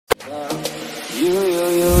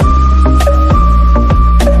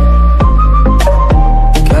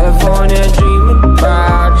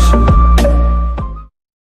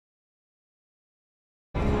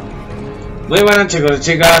Muy buenas chicos y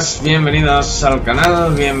chicas, bienvenidos al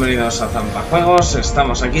canal, bienvenidos a Zampajuegos.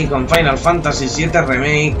 Estamos aquí con Final Fantasy VII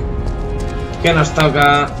Remake, que nos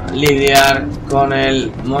toca lidiar con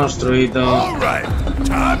el monstruito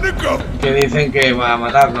que dicen que va a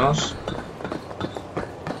matarnos,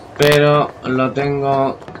 pero lo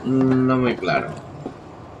tengo no muy claro.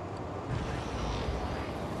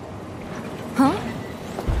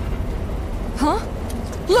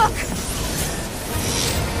 Look!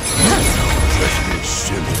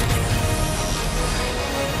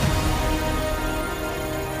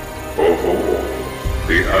 Oh,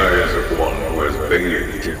 the eyes of one who has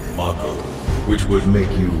bathed in Mako, which would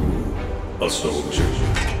make you a soldier.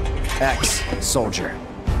 Ex-soldier.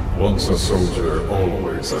 Once a soldier,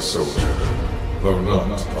 always a soldier. Though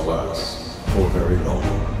not, alas, for very long.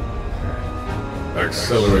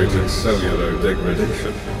 Accelerated cellular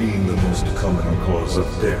degradation being the most common cause of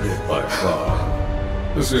death by far.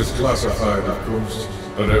 This is classified, of course,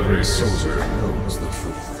 but every soldier knows the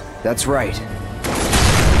truth. That's right.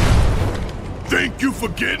 Think you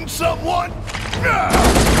forgetting someone?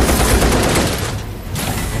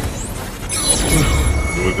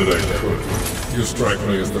 Would that I could. You strike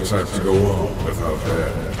me as the type to go on without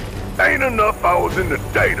hand. Ain't enough hours in the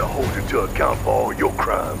day to hold you to account for all your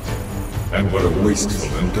crimes. And what a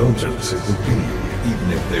wasteful indulgence it would be,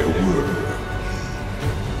 even if there were.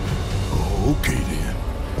 Okay then.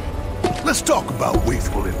 Let's talk about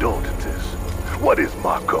wasteful indulgences. What is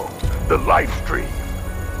Mako? The life stream.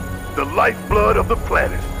 The lifeblood of the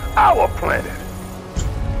planet. Our planet.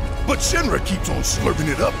 But Shinra keeps on slurping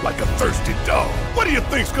it up like a thirsty dog. What do you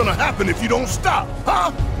think's gonna happen if you don't stop,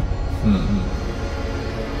 huh?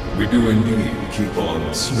 We do indeed keep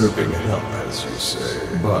on slurping it up, as you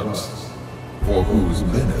say. But for whose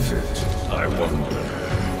benefit, I wonder.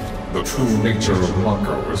 The true nature of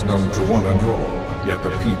Mako is known to one and all, yet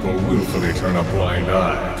the people willfully turn a blind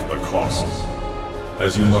eye to the cost.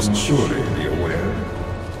 As you must surely be aware.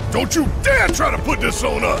 Don't you dare try to put this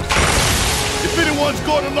on us! If anyone's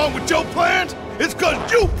going along with your plans, it's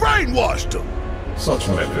cause you brainwashed them! Such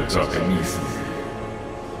methods are beneath me.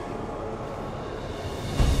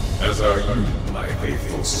 As are you, my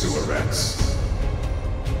faithful sewer rats.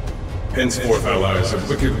 Henceforth allies of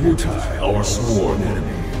wicked Wutai, our sworn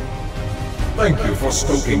enemy. Thank you for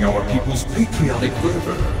stoking our people's patriotic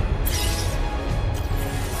fervor.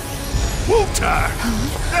 Wutai!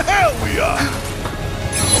 The hell we are!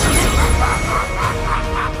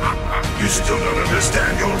 You still don't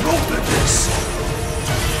understand your role in this.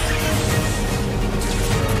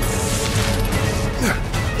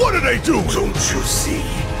 What are they doing? Don't you see?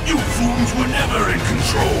 You fools were never in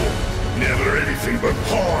control. Never anything but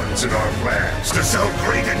pawns in our plans to sell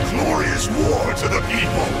great and glorious war to the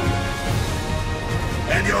people.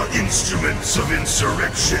 And your instruments of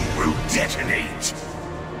insurrection will detonate.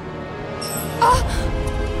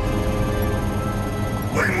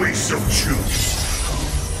 When we so choose.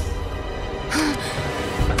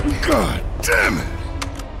 God damn it!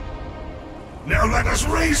 Now let us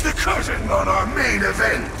raise the curtain on our main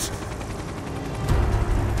event.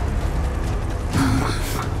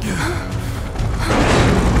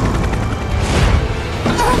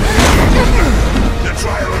 The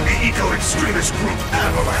trial of the eco-extremist group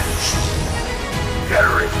Avalanche.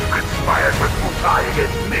 Terrorists conspired with Wutai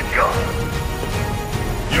against Midgard.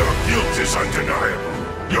 Your guilt is undeniable.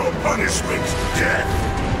 Your punishment, death.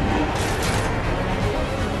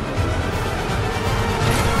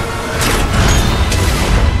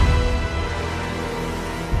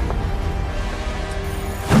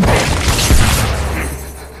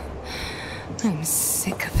 I'm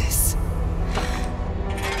sick of this.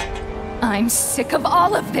 I'm sick of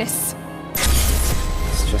all of this.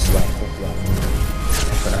 It's just like with love.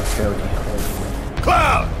 But I failed you cold.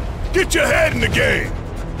 Cloud! Get your head in the game!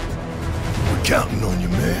 We're counting on you,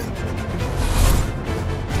 man.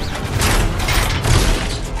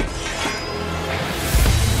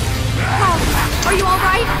 Oh, are you all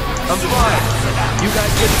right? I'm fine. You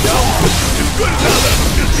guys good to go? It's good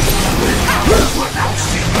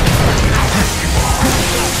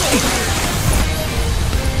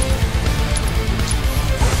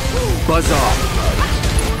Buzz off.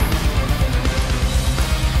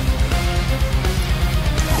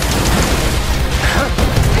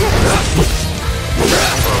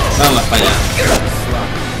 Vamos para allá.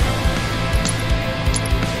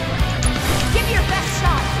 Give me your best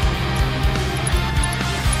shot.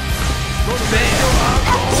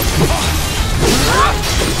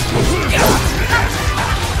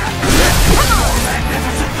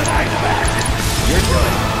 You're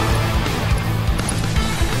good.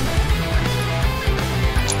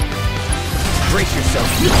 Brace yourself.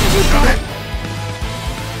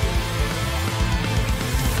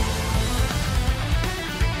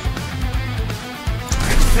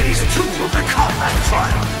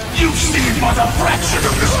 You've seen but a fraction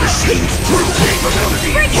of this machine's true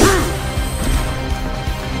capability.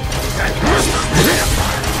 That monster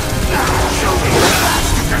vampire. Now show me how fast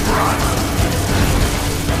you can run.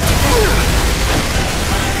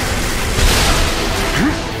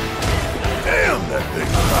 Damn, that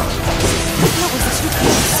thing's loud. That was too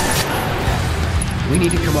close. We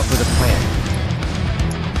need to come up with a plan.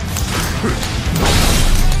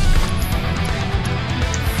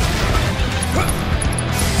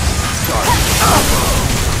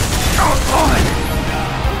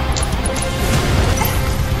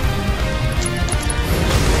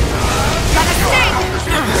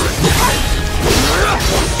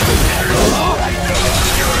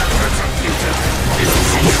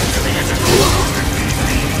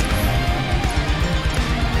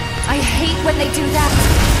 I hate when they do that.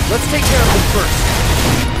 Let's take care of them first.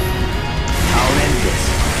 I'll end this.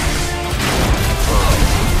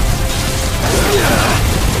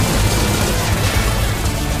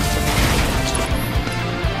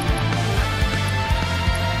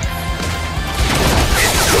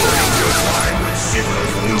 Enjoying your time with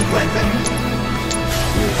Shiva's new weapon?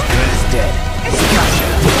 You're as good as dead. Gotcha.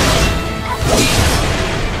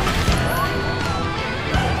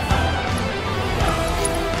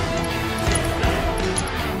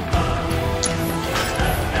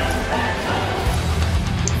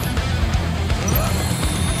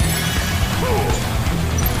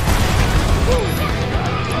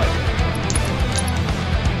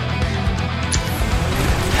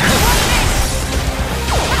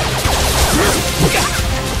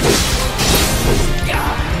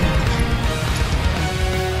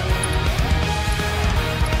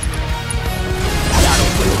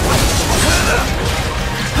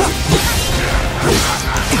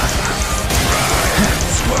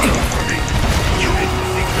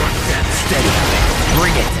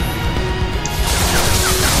 Bring it!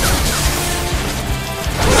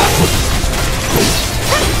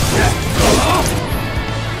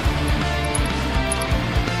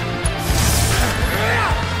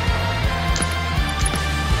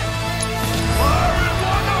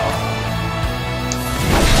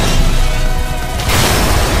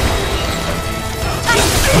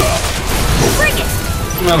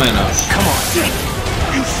 No menos. Come on!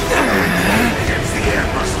 You struggle against the air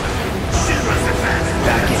buster. Shiva's advanced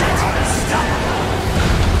back in it. Unstoppable.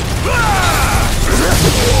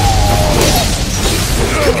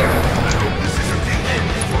 This isn't the end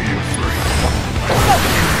for you three.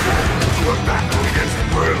 Your battle against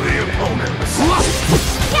worthy opponents.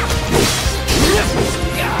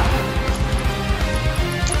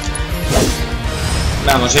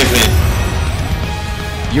 Vamos, Ifrit.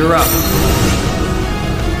 You're up.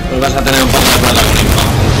 Pues vas a tener un poco de protagonismo.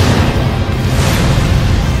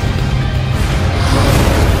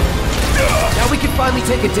 Now we can finally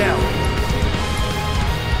take it down.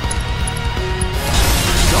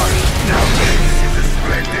 Sorry, now this is a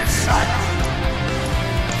splendid sight.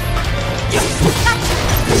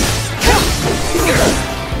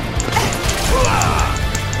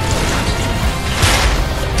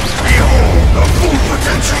 Behold the full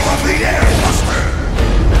potential of the air buster.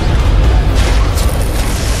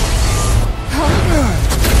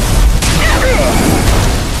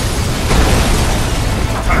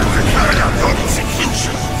 Time to carry out your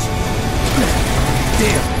executions.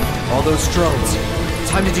 Damn, all those drones.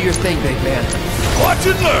 Time to do your thing, big man. Watch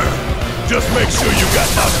and learn. Just make sure you got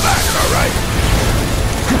my back, all right?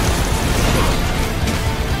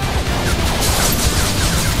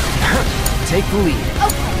 Take the lead.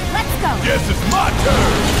 Okay, let's go. Guess it's my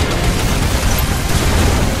turn.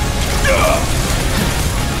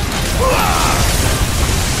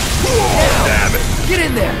 Damn it. Get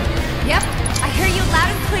in there. Yep, I hear you loud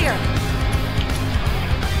and clear.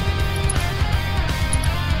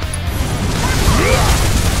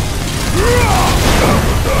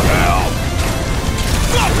 What the hell?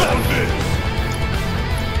 Fuck on this.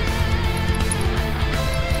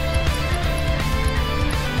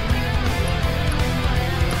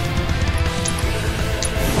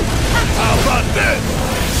 How about this?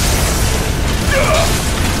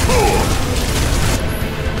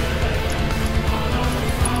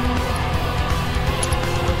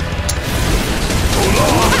 Hold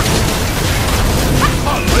on.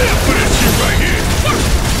 I'll live for this shit right here.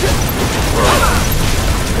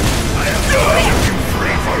 I have left you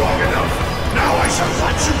free for long enough.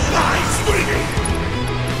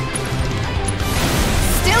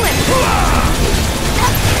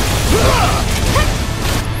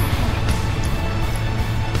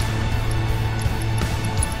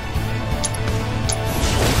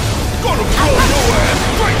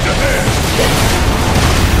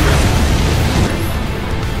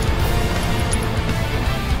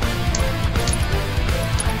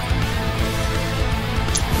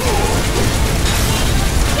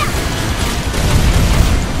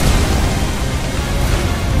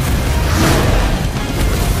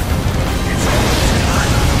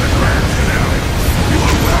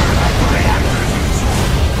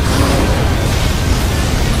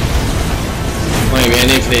 Muy bien,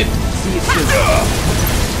 Ifrit.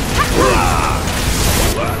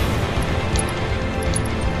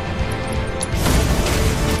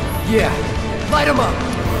 Yeah, light him up.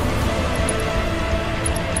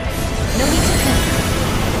 No need to think.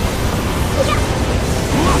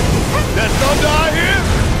 That thunder I hear?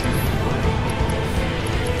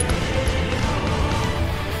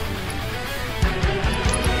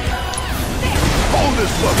 Hold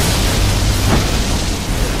this fucker!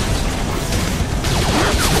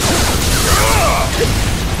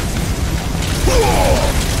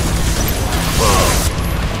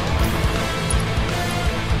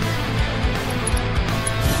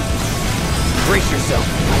 Brace yourself.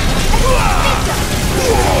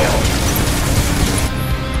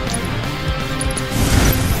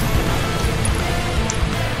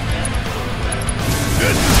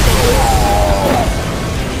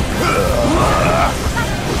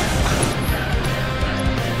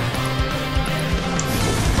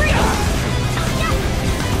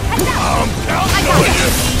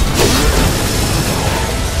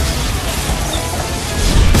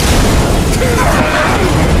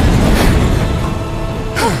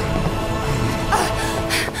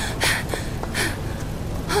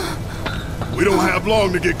 We don't have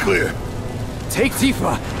long to get clear. Take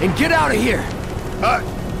Tifa and get out of here.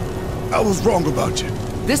 I was wrong about you.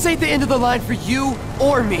 This ain't the end of the line for you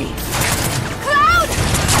or me. Cloud!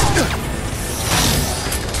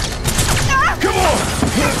 Come on!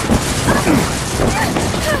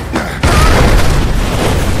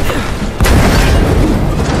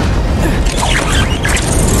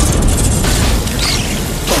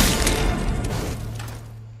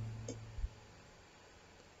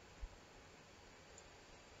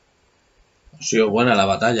 Ha sido buena la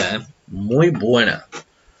batalla, ¿eh? Muy buena.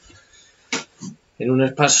 En un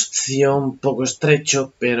espacio un poco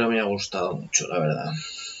estrecho, pero me ha gustado mucho, la verdad.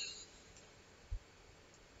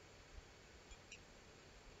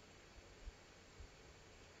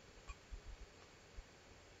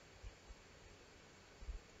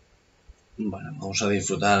 Bueno, vamos a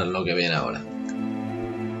disfrutar lo que viene ahora.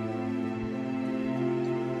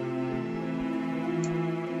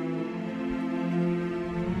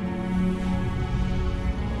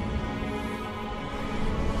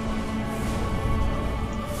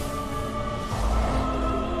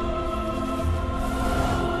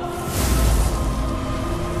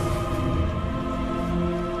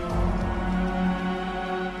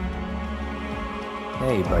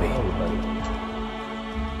 Hey, buddy.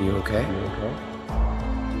 You okay?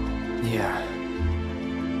 Yeah.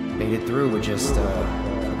 Made it through with just a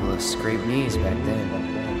couple of scraped knees back then.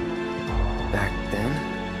 Back then?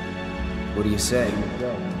 What do you say?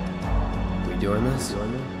 We doing this?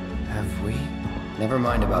 Have we? Never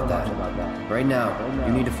mind about that. Right now,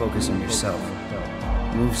 you need to focus on yourself.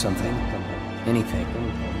 Move something. Anything.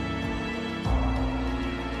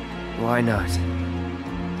 Why not?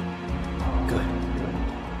 Good.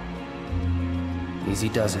 Easy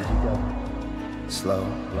does it. Slow.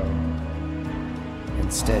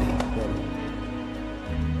 And steady.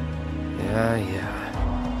 Yeah.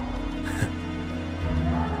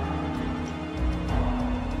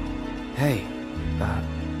 Hey,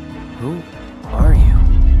 who are you?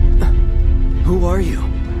 Who are you?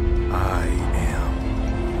 I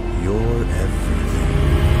am your everything.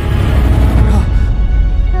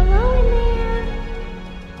 Hello in there.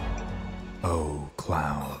 Oh,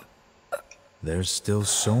 Cloud. There's still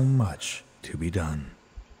so much to be done.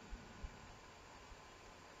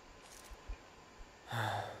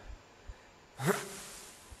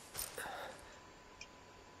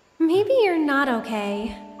 Maybe you're not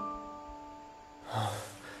okay.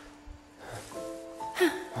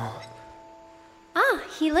 Ah,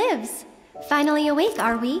 he lives. Finally awake,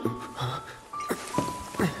 are we?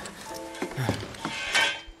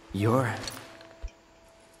 You're...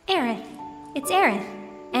 Aerith. It's Aerith.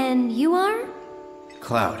 And you are?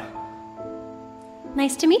 Cloud.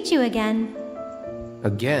 Nice to meet you again.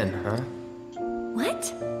 Again, huh?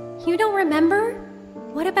 What? You don't remember?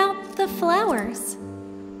 What about the flowers?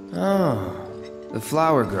 Oh, the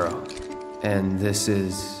flower girl. And this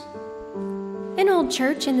is... An old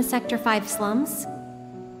church in the Sector 5 slums.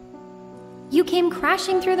 You came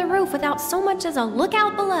crashing through the roof without so much as a look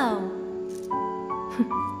out below.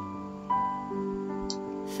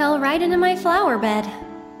 Fell right into my flower bed.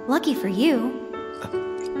 Lucky for you.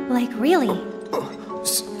 Like, really.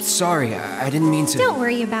 Sorry, I didn't mean to... Don't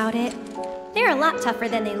worry about it. They're a lot tougher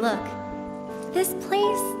than they look. This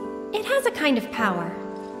place, it has a kind of power.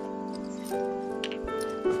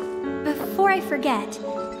 Before I forget,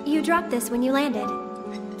 you dropped this when you landed.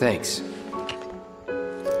 Thanks.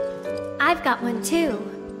 I've got one too.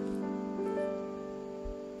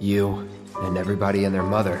 You and everybody and their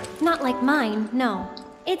mother. Not like mine, no.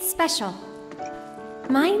 It's special.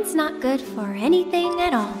 Mine's not good for anything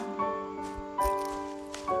at all.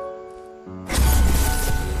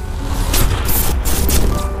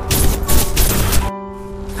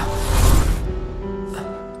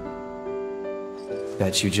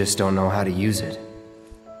 Bet you just don't know how to use it.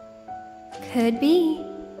 Could be.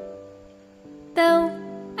 Though,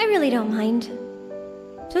 I really don't mind.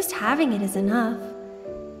 Just having it is enough.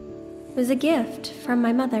 It was a gift from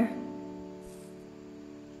my mother.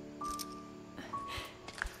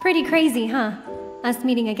 Pretty crazy, huh? Us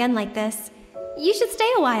meeting again like this. You should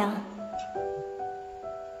stay a while.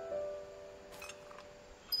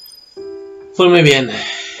 Pues muy bien.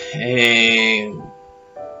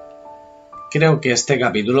 Creo que este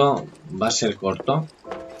capítulo va a ser corto.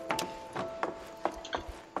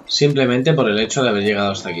 Simplemente por el hecho de haber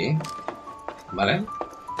llegado hasta aquí. ¿Vale?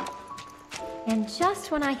 And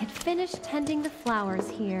just when I had finished tending the flowers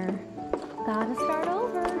here. Gotta start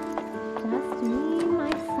over. Just me,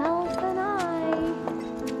 myself, and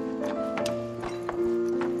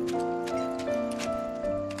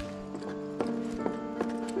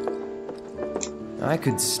I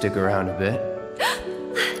could stick around a bit.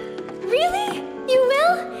 Really? You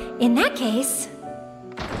will? In that case...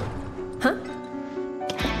 Huh?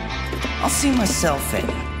 I'll see myself in.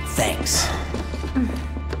 Thanks.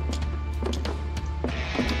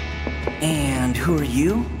 And who are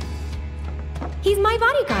you? He's my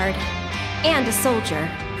bodyguard. And a soldier.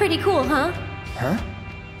 Pretty cool, huh? Huh?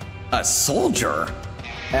 A soldier?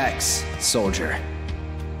 Ex-soldier.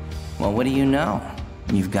 Well, what do you know?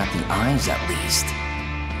 You've got the eyes, at least.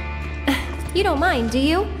 You don't mind, do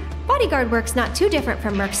you? Bodyguard work's not too different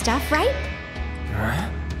from merc stuff, right?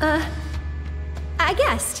 Huh? I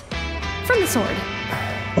guessed. From the sword.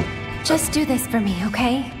 Just do this for me,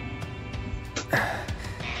 okay?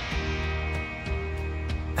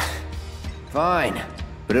 Fine,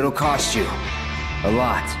 but it'll cost you. A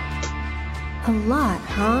lot. A lot,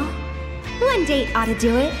 huh? One date ought to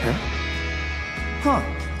do it. Huh.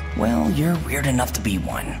 Well, you're weird enough to be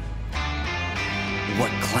one.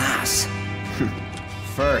 What class?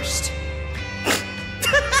 First.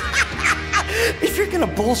 If you're gonna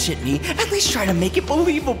bullshit me, at least try to make it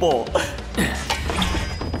believable.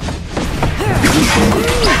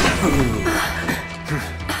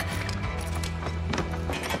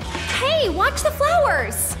 Hey, watch the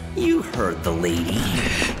flowers! You heard the lady.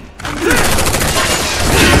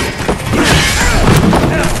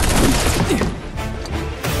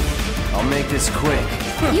 I'll make this quick.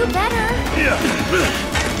 You better.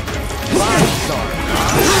 Sorry.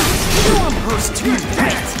 You know I'm hers too,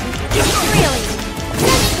 right? Really?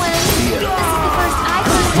 Since when? This is the first I've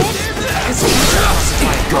heard of it. Because you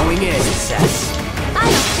justify Going in. success. I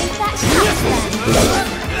don't think that counts then.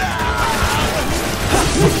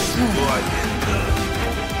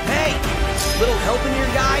 Hey, little help in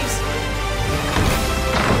here, guys?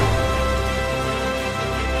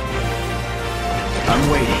 I'm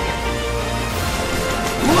waiting.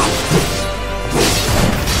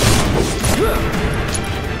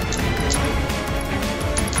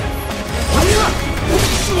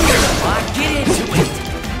 Get into it.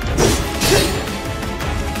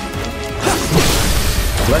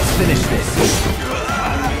 Let's finish this.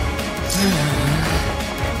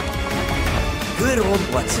 Good old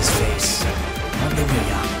what's-his-face.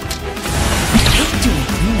 Hallelujah. I hate doing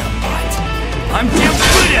cleanup, but I'm damn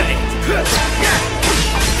good at it!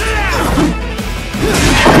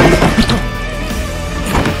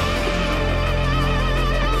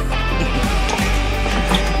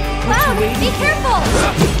 Cloud, be careful!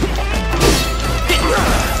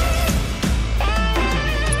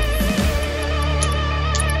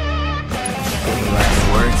 Any last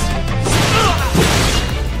words?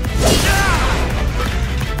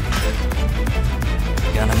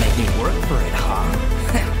 Gonna make me work for it, huh?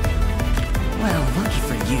 Well, lucky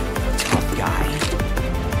for you, tough guy.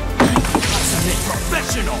 Consummate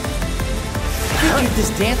professional! Figured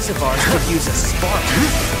this dance of ours could use a spark.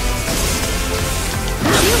 Do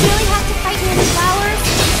you really have to fight near the flowers?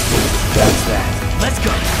 That's that. Let's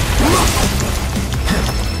go!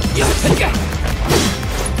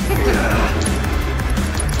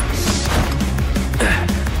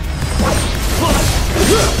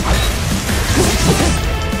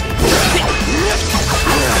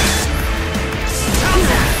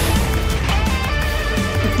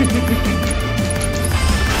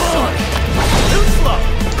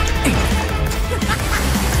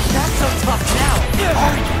 Not so tough now,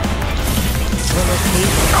 are you?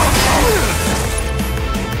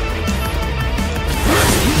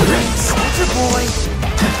 Soldier boy.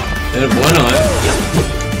 Es bueno,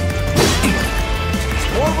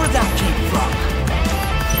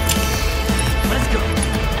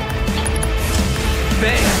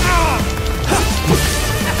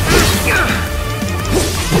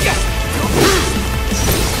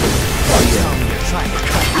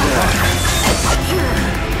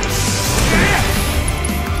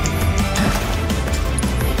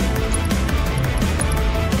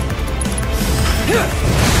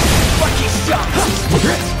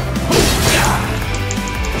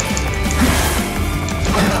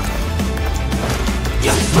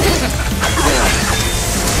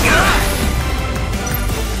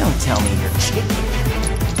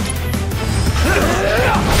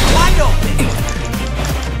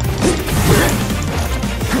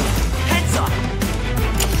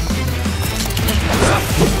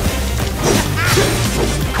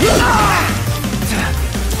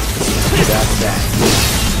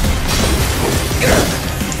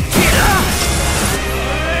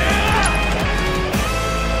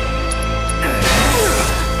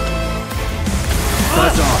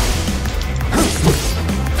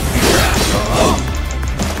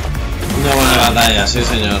 Vaya, sí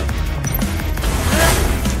señor.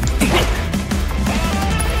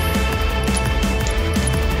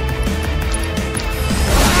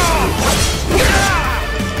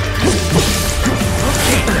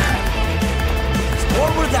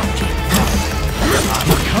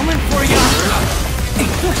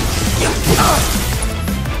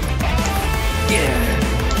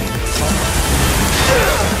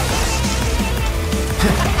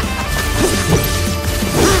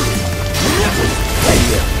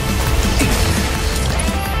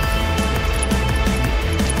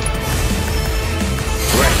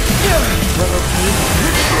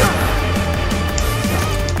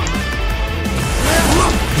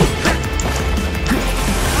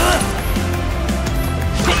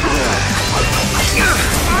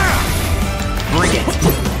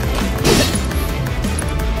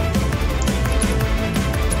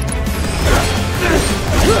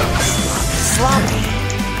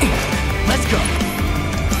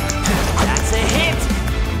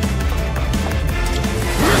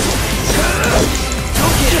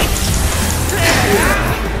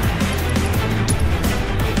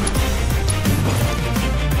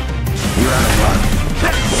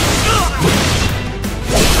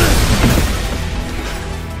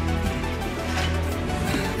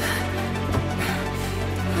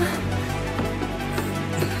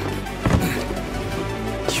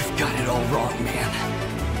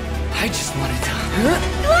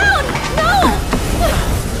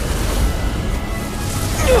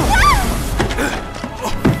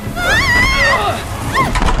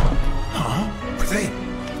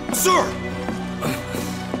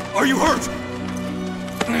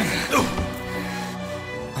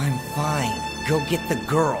 Get the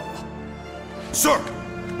girl. Sir!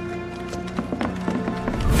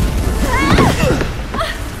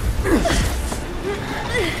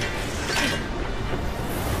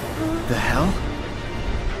 The hell?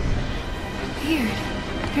 Weird.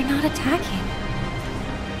 They're not attacking.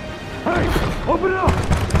 Hey, open it up!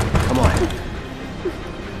 Come on.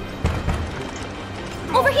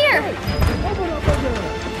 Over here! Open up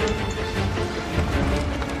again!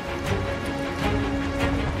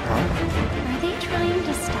 Are they trying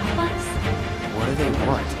to stop us? What do they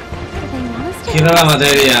want? Do they want us to? Quiero la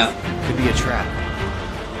materia. Could be a trap.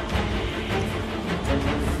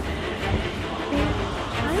 They're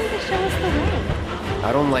trying to show us the way.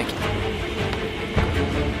 I don't like it.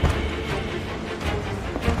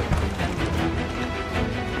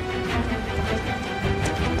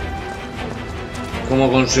 ¿Cómo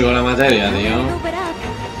consigo la materia, tío? Open up.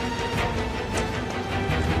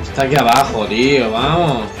 Está aquí abajo, tío,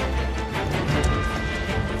 vamos.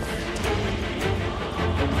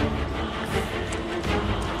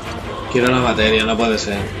 Quiero la materia, no puede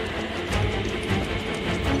ser.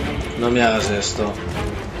 No me hagas esto.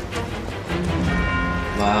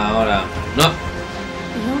 Va, ahora. ¡No!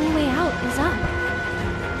 The only way out is up.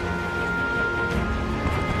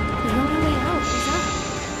 The only way out is up.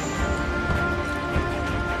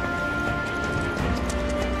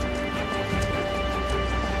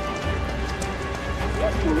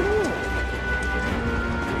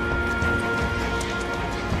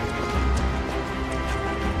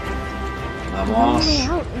 Vamos. The only way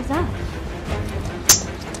out is up.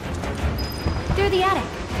 Through the attic.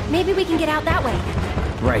 Maybe we can get out that way.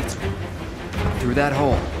 Right. Through that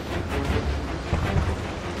hole.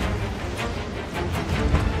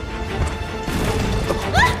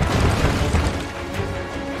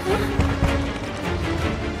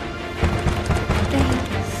 They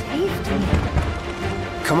saved me.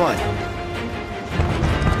 Come on.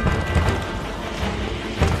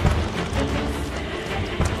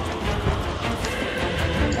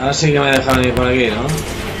 Ahora sí que me dejaron ir por aquí, ¿no?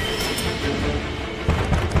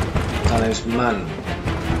 Talismán.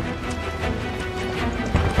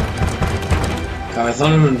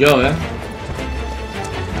 Cabezón yo, ¿eh?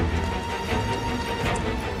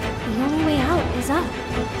 The only way out is up.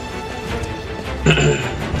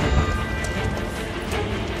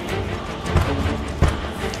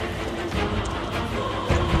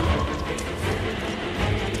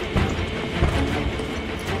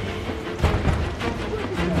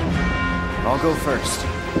 I'll go first.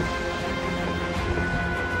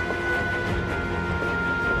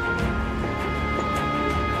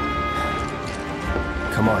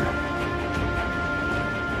 Come on.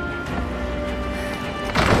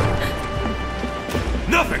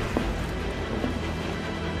 Nothing!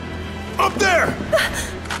 Up there!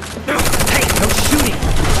 Hey, no shooting!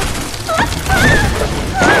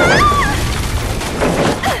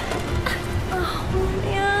 Oh,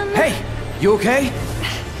 man. Hey, you okay?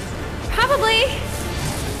 Probably.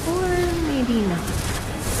 Or maybe not.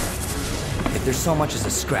 If there's so much as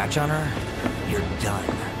a scratch on her, you're done.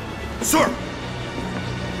 Sir!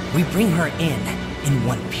 We bring her in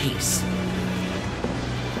one piece.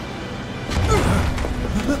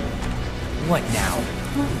 What now?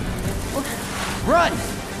 Run!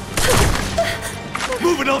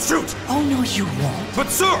 Move and I'll shoot! Oh no, you won't. But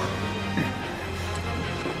sir!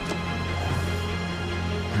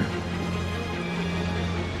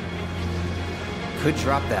 Could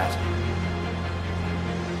drop that.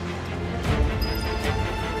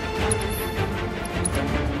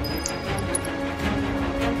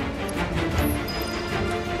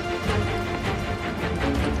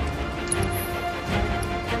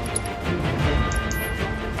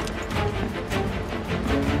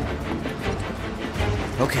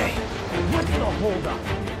 Okay. What's the holdup?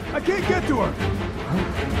 I can't get to her!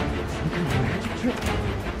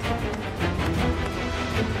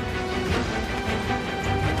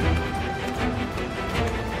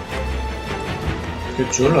 Qué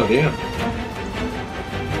chulo, tío.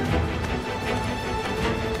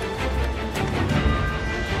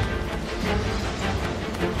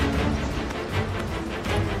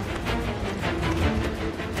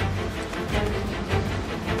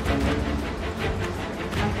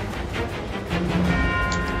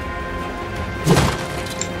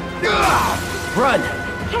 Run!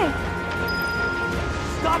 Hey,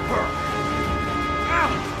 Stop her!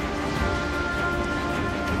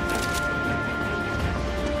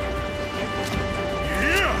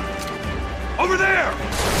 Yeah! Over there!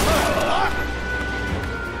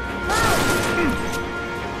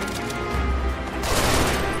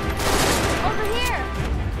 over here!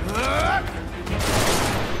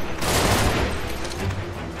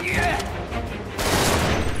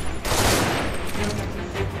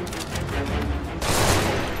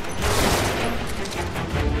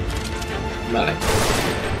 Vale.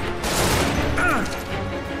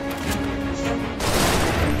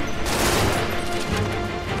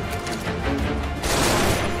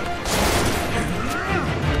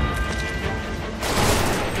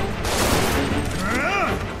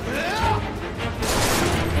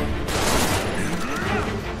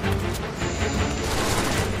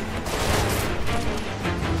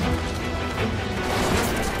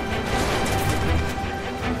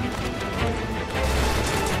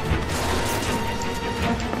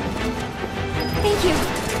 Thank you.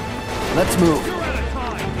 Let's move.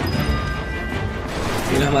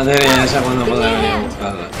 Y la materia esa cuando podrá venir a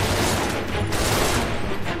buscarla.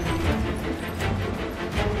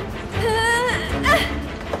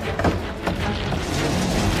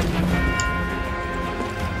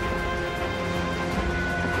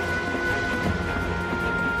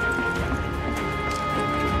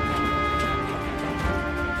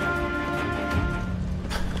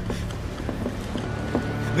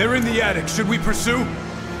 They're in the attic. Should we pursue?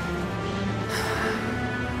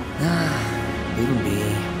 Leave him be.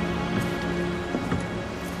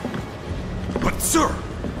 But sir!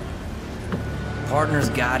 Partner's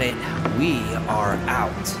got it. We are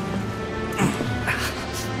out.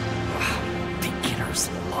 Beginner's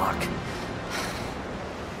luck.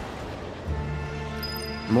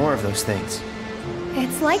 More of those things.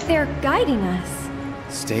 It's like they're guiding us.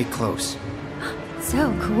 Stay close.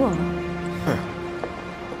 So cool.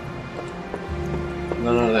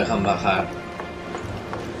 No nos dejan bajar.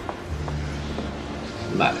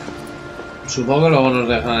 Vale. Supongo que luego nos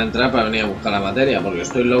dejan entrar para venir a buscar la materia, porque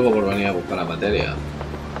estoy loco por venir a buscar la materia.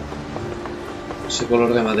 Ese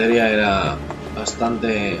color de materia era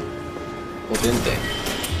bastante potente.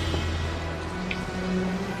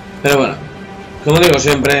 Pero bueno, como digo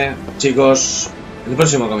siempre, chicos, en el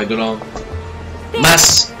próximo capítulo,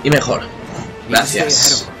 más y mejor.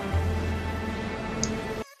 Gracias.